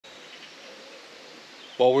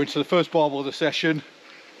Well, we're into the first barbel of the session.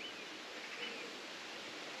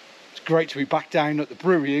 It's great to be back down at the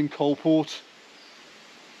Brewery Inn, Coalport.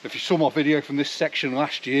 If you saw my video from this section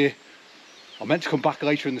last year, I meant to come back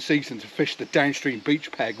later in the season to fish the downstream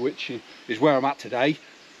beach peg, which is where I'm at today,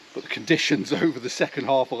 but the conditions over the second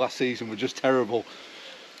half of last season were just terrible.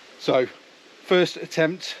 So first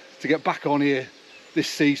attempt to get back on here this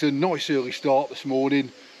season. Nice early start this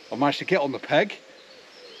morning. I managed to get on the peg.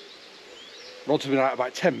 Rod's been out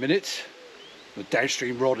about 10 minutes. The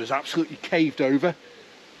downstream rod is absolutely caved over.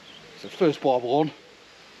 So first barbel on.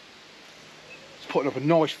 It's putting up a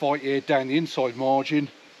nice fight here down the inside margin.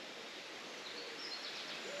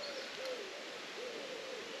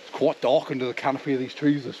 It's quite dark under the canopy of these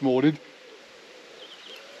trees this morning.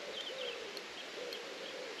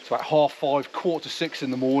 It's about 5:30, 5:45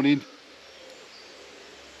 in the morning.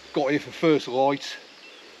 Got here for first light.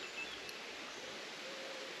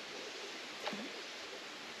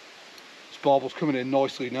 Barbel's coming in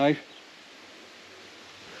nicely now.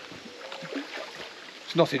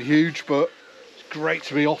 It's nothing huge, but it's great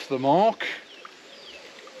to be off the mark,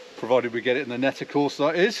 provided we get it in the net, of course,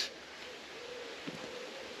 that is.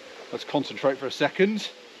 Let's concentrate for a second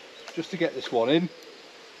just to get this one in.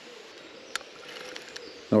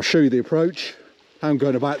 I'll show you the approach, how I'm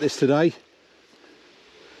going about this today,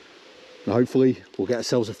 and hopefully we'll get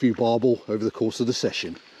ourselves a few barbel over the course of the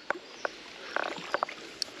session.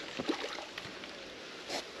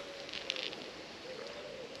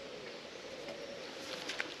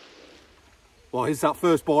 Well, here's that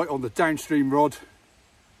first bite on the downstream rod.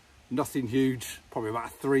 Nothing huge, probably about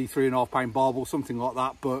a 3.5 pound barbel, something like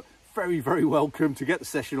that, but very, very welcome to get the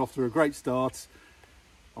session off to a great start.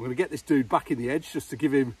 I'm going to get this dude back in the edge just to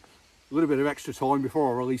give him a little bit of extra time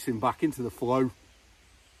before I release him back into the flow.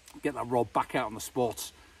 Get that rod back out on the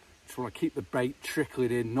spot. Just want to keep the bait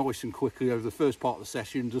trickling in nice and quickly over the first part of the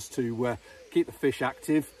session, just to keep the fish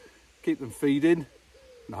active, keep them feeding,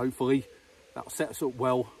 and hopefully that'll set us up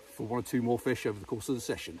well for 1 or 2 more fish over the course of the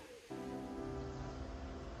session.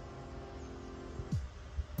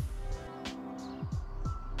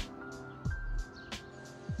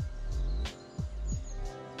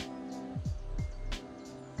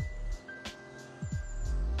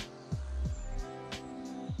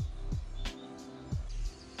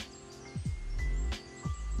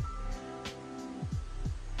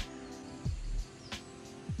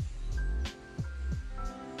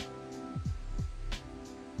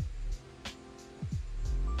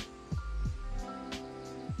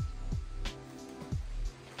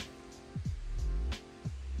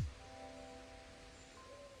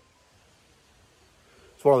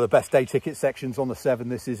 It's one of the best day ticket sections on the Severn,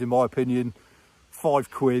 this is, in my opinion.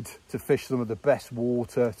 £5 to fish some of the best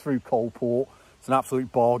water through Coalport. It's an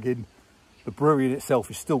absolute bargain. The brewery in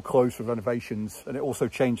itself is still closed for renovations, and it also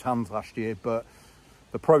changed hands last year, but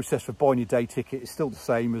the process for buying your day ticket is still the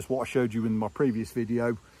same as what I showed you in my previous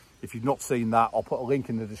video. If you've not seen that, I'll put a link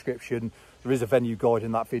in the description. There is a venue guide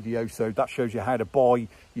in that video, so that shows you how to buy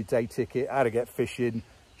your day ticket, how to get fishing,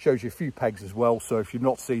 shows you a few pegs as well. So if you've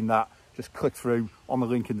not seen that, just click through on the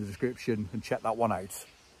link in the description and check that one out.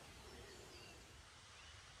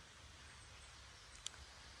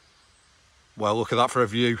 Well, look at that for a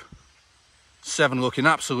view. Severn looking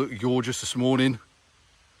absolutely gorgeous this morning.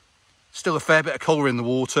 Still a fair bit of colour in the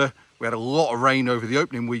water. We had a lot of rain over the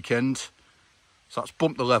opening weekend, so that's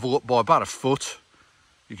bumped the level up by about a foot.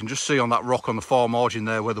 You can just see on that rock on the far margin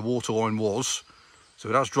there where the water line was. So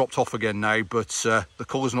it has dropped off again now, but the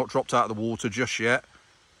colour's not dropped out of the water just yet.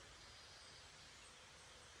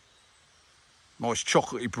 Nice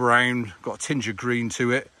chocolatey brown, got a tinge of green to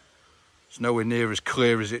it. It's nowhere near as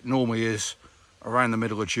clear as it normally is around the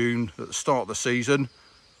middle of June at the start of the season.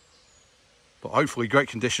 But hopefully great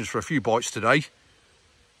conditions for a few bites today.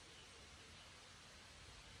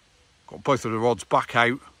 Got both of the rods back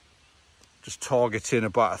out, just targeting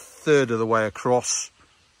about 1/3 of the way across.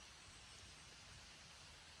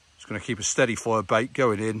 Just going to keep a steady flow of bait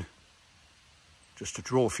going in, just to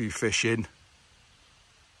draw a few fish in.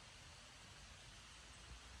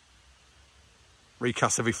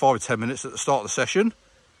 Recast every 5 or 10 minutes at the start of the session,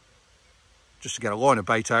 just to get a line of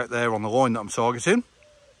bait out there on the line that I'm targeting.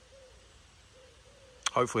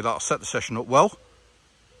 Hopefully that'll set the session up well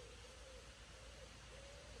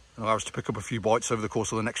and allow us to pick up a few bites over the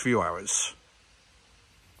course of the next few hours.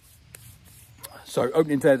 So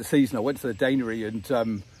opening day of the season, I went to the Deanery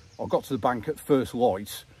and I got to the bank at first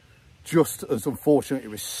light, just as unfortunately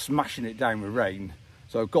it was smashing it down with rain.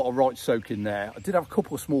 So I got a right soak in there. I did have a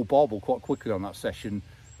couple of small barbel quite quickly on that session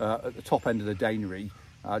at the top end of the Deanery,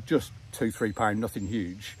 just £2–3, nothing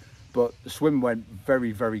huge. But the swim went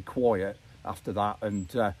very, very quiet after that,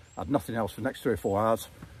 and had nothing else for the next 3 or 4 hours.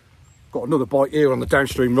 Got another bite here on the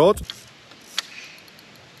downstream rod.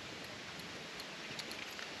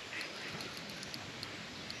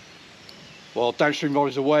 Well, downstream rod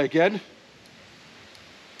is away again.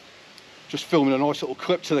 Just filming a nice little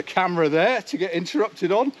clip to the camera there to get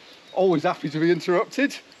interrupted on. Always happy to be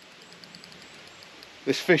interrupted.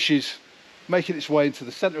 This fish is making its way into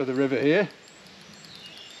the centre of the river here.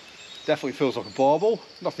 Definitely feels like a barbel.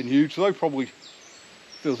 Nothing huge though, probably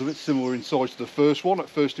feels a bit similar in size to the first one at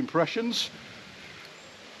first impressions.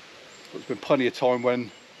 But there's been plenty of time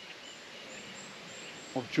when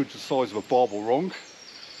I've judged the size of a barbel wrong.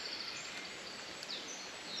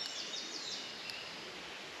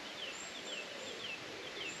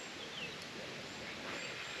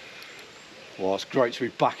 Well, it's great to be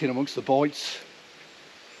back in amongst the bites.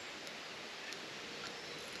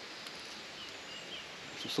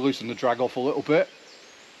 Just to loosen the drag off a little bit.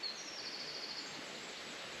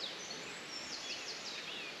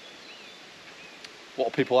 A lot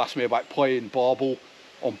of people ask me about playing barbel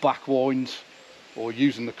on back winds or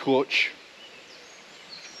using the clutch.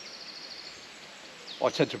 I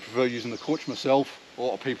tend to prefer using the clutch myself. A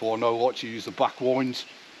lot of people I know like to use the back winds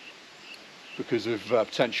because of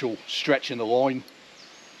potential stretch in the line.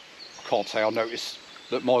 I can't say I notice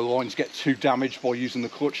that my lines get too damaged by using the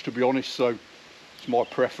clutch, to be honest, so it's my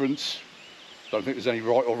preference. Don't think there's any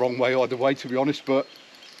right or wrong way either way, to be honest, but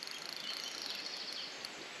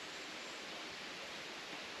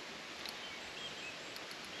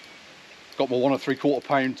got my 1 3/4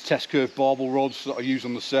 pound test curve barbel rods that I use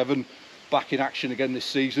on the 7 back in action again this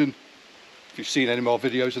season. If you've seen any of my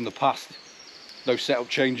videos in the past, no setup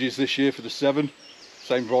changes this year for the 7.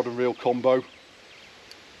 Same rod and reel combo.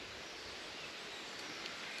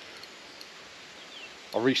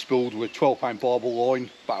 I re-spooled with 12 pound barbel line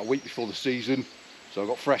about a week before the season, so I've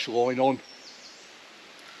got fresh line on.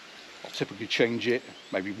 I'll typically change it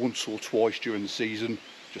maybe once or twice during the season,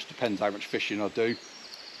 just depends how much fishing I do.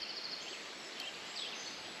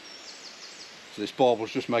 So this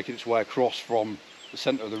barbel's just making its way across from the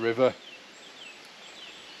centre of the river.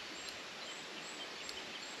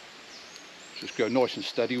 Just go nice and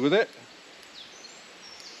steady with it.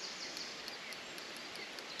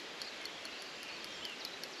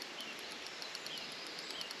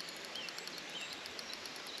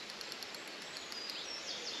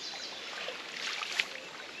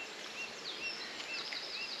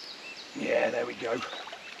 Yeah, there we go.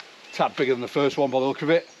 Tad bigger than the first one by the look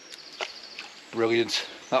of it. Brilliant.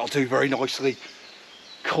 That'll do very nicely.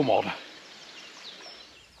 Come on.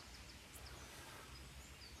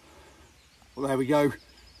 Well, there we go.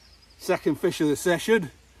 Second fish of the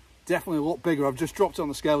session. Definitely a lot bigger. I've just dropped it on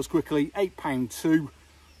the scales quickly. 8.2 pound,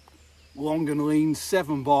 long and lean,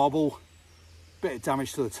 7 barbel. Bit of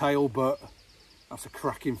damage to the tail, but that's a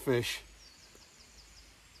cracking fish.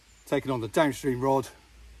 Taking on the downstream rod,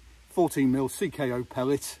 14mm CKO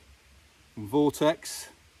pellet from Vortex.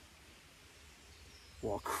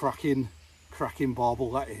 What a cracking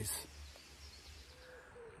barbel that is.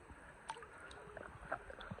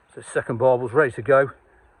 So second barbel's ready to go.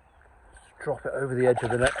 Just drop it over the edge of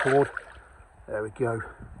the net cord. There we go.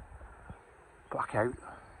 Back out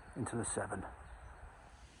into the 7.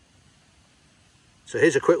 So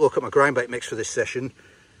here's a quick look at my groundbait mix for this session.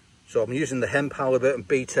 So I'm using the Hemp, halibut and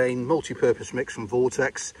betaine multi-purpose mix from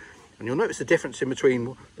Vortex. And you'll notice the difference in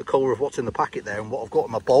between the colour of what's in the packet there and what I've got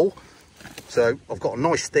in my bowl. So I've got a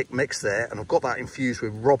nice thick mix there, and I've got that infused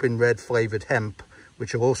with robin red flavoured hemp,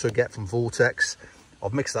 which I'll also get from Vortex.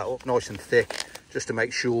 I've mixed that up nice and thick just to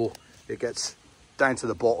make sure it gets down to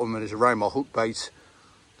the bottom and is around my hook bait.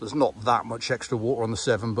 There's not that much extra water on the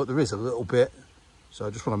 7, but there is a little bit. So I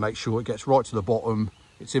just want to make sure it gets right to the bottom.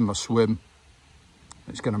 It's in my swim.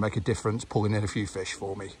 It's going to make a difference pulling in a few fish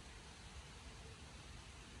for me.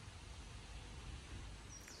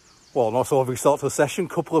 Well, nice lovely start to the session.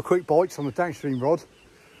 Couple of quick bites on the downstream rod.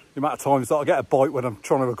 The amount of times that I get a bite when I'm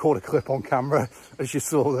trying to record a clip on camera, as you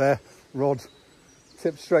saw there, rod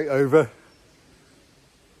tipped straight over.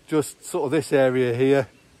 Just sort of this area here.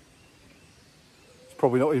 It's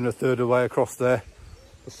probably not even a third of the way across there.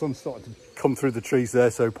 The sun's starting to come through the trees there,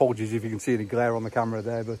 so apologies if you can see any glare on the camera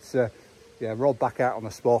there, but yeah, rod back out on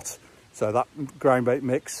the spot. So that groundbait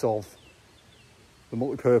mix of the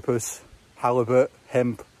multi-purpose halibut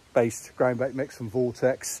hemp based groundbait mix from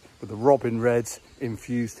Vortex with the robin red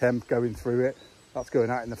infused hemp going through it, that's going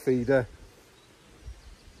out in the feeder.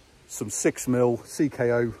 Some 6mm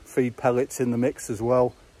CKO feed pellets in the mix as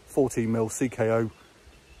well. 14mm CKO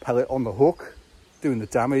pellet on the hook, doing the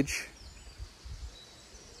damage.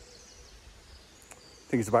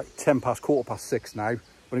 I think it's about 10 past, 6:15 now.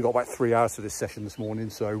 Only got about 3 hours for this session this morning,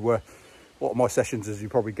 so a lot of my sessions, as you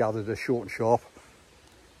probably gathered, are short and sharp.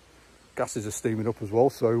 Gases are steaming up as well,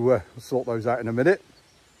 so we'll sort those out in a minute.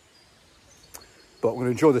 But I'm going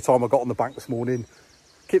to enjoy the time I got on the bank this morning.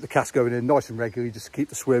 Keep the cast going in nice and regularly, just to keep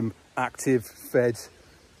the swim active, fed.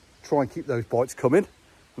 Try and keep those bites coming,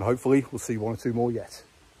 and hopefully we'll see 1 or 2 more yet.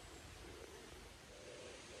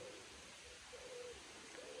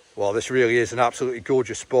 Well, this really is an absolutely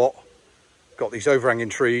gorgeous spot. Got these overhanging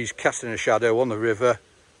trees, casting a shadow on the river.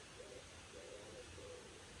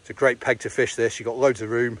 It's a great peg to fish this. You've got loads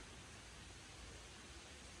of room.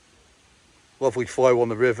 Lovely flow on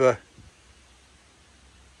the river.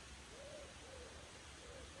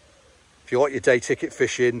 If you like your day ticket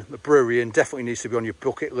fishing, the Brewery Inn definitely needs to be on your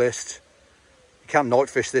bucket list. You can night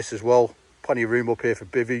fish this as well. Plenty of room up here for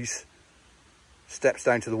bivvies. Steps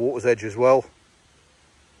down to the water's edge as well.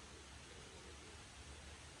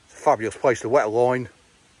 It's a fabulous place to wet a line.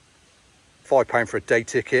 £5 for a day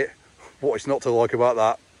ticket. What is not to like about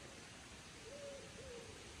that?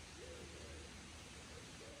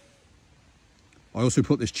 I also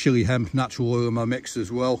put this chili hemp natural oil in my mix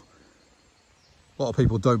as well. A lot of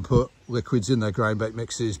people don't put liquids in their ground bait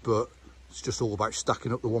mixes, but it's just all about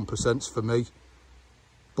stacking up the 1% for me.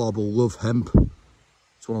 Barbel love hemp.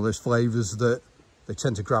 It's one of those flavours that they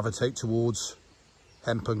tend to gravitate towards.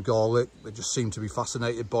 Hemp and garlic, they just seem to be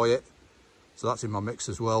fascinated by it. So that's in my mix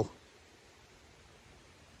as well.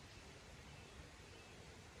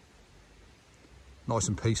 Nice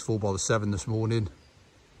and peaceful by the Severn this morning.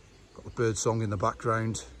 Got the bird song in the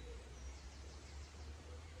background.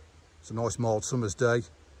 It's a nice mild summer's day.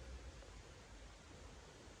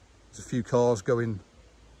 There's a few cars going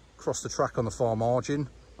across the track on the far margin.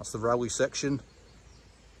 That's the rally section.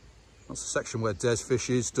 That's the section where Des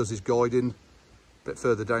fishes, does his guiding a bit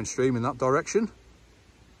further downstream in that direction.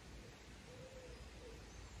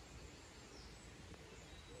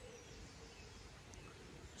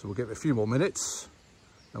 So we'll give it a few more minutes,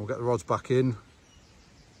 and we'll get the rods back in.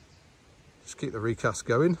 Just keep the recast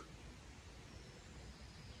going.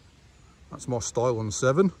 That's my style on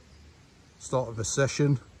 7. Start of the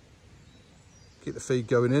session. Keep the feed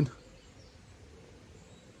going in.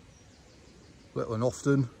 Little and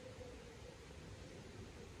often.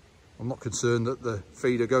 I'm not concerned that the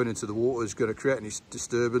feeder going into the water is going to create any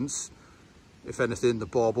disturbance. If anything, the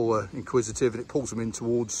barbel are inquisitive and it pulls them in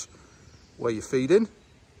towards where you're feeding.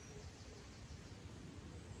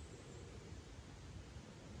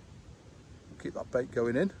 Keep that bait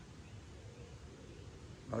going in.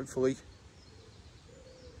 Hopefully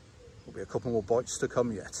there'll be a couple more bites to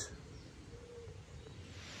come yet.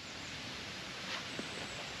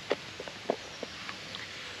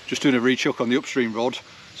 Just doing a rechuck on the upstream rod.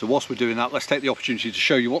 So whilst we're doing that, let's take the opportunity to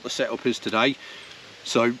show you what the setup is today.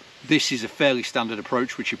 So this is a fairly standard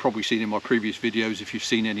approach, which you've probably seen in my previous videos if you've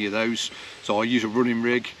seen any of those. So I use a running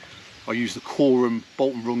rig. I use the Korum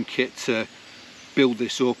Bolt Run kit to build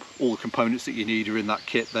this up. All the components that you need are in that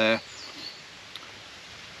kit there.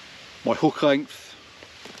 My hook length,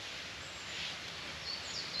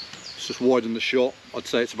 it's just widen the shot. I'd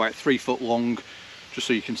say it's about 3 foot long, just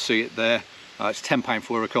so you can see it there. It's £10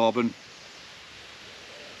 Flurocarbon.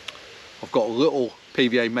 I've got a little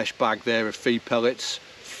PVA mesh bag there of feed pellets,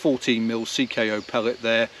 14mm CKO pellet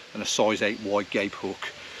there, and a size 8 wide gape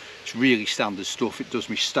hook. It's really standard stuff. It does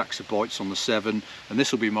me stacks of bites on the Severn, and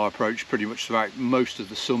this will be my approach pretty much throughout most of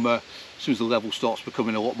the summer. As soon as the level starts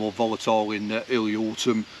becoming a lot more volatile in early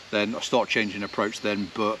autumn, then I start changing approach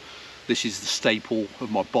then, but this is the staple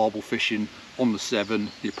of my barbel fishing on the Severn,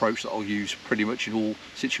 the approach that I'll use pretty much in all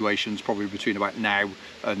situations, probably between about now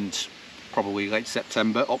and probably late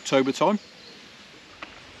September, October time.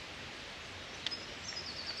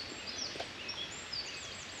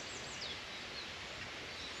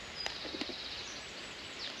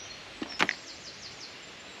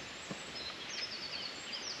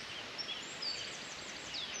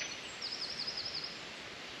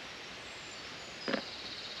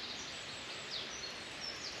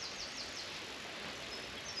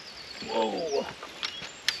 Whoa,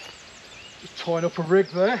 just tying up a rig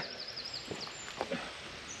there.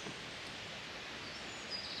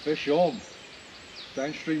 Fish on,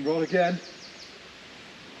 downstream rod again.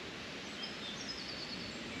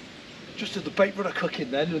 Just did the bait runner cooking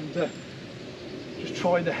then, and just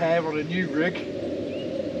trying the hair on a new rig.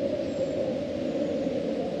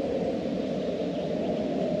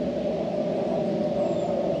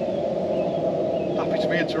 Happy to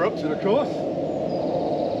be interrupted, of course.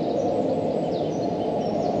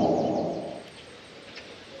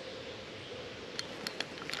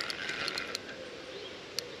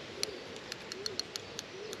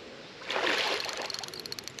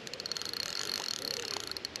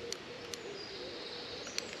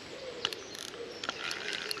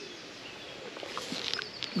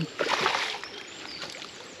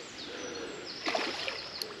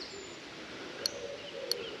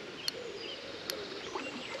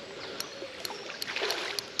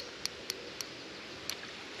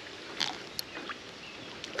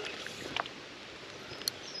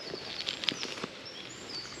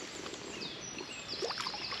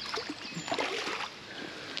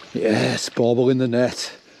 Yes, barbel in the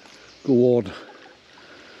net. Go on.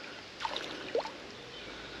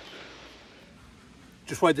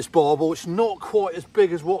 Just weighed this barbel. It's not quite as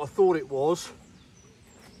big as what I thought it was.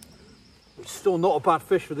 It's still not a bad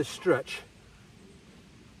fish for this stretch.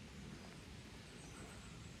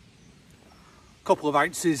 A couple of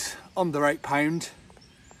ounces, under 8 pound.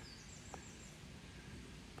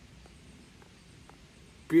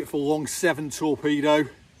 Beautiful long 7 torpedo.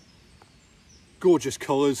 Gorgeous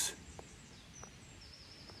colours.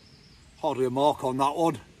 Hardly a mark on that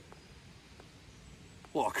one.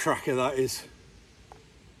 What a cracker that is.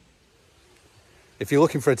 If you're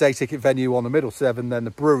looking for a day ticket venue on the Middle Severn, then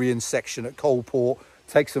the Brewery Inn section at Coalport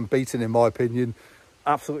takes some beating in my opinion.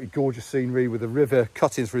 Absolutely gorgeous scenery with the river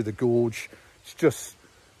cutting through the gorge. It's just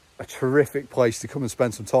a terrific place to come and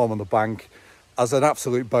spend some time on the bank. As an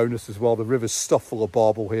absolute bonus as well, the river's stuffed full of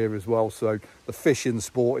barbel here as well, so the fish in the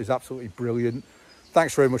sport is absolutely brilliant.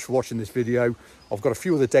 Thanks very much for watching this video. I've got a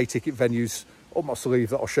few other day ticket venues up my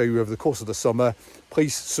sleeve that I'll show you over the course of the summer.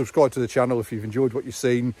 Please subscribe to the channel if you've enjoyed what you've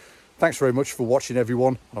seen. Thanks very much for watching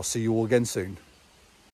everyone, and I'll see you all again soon.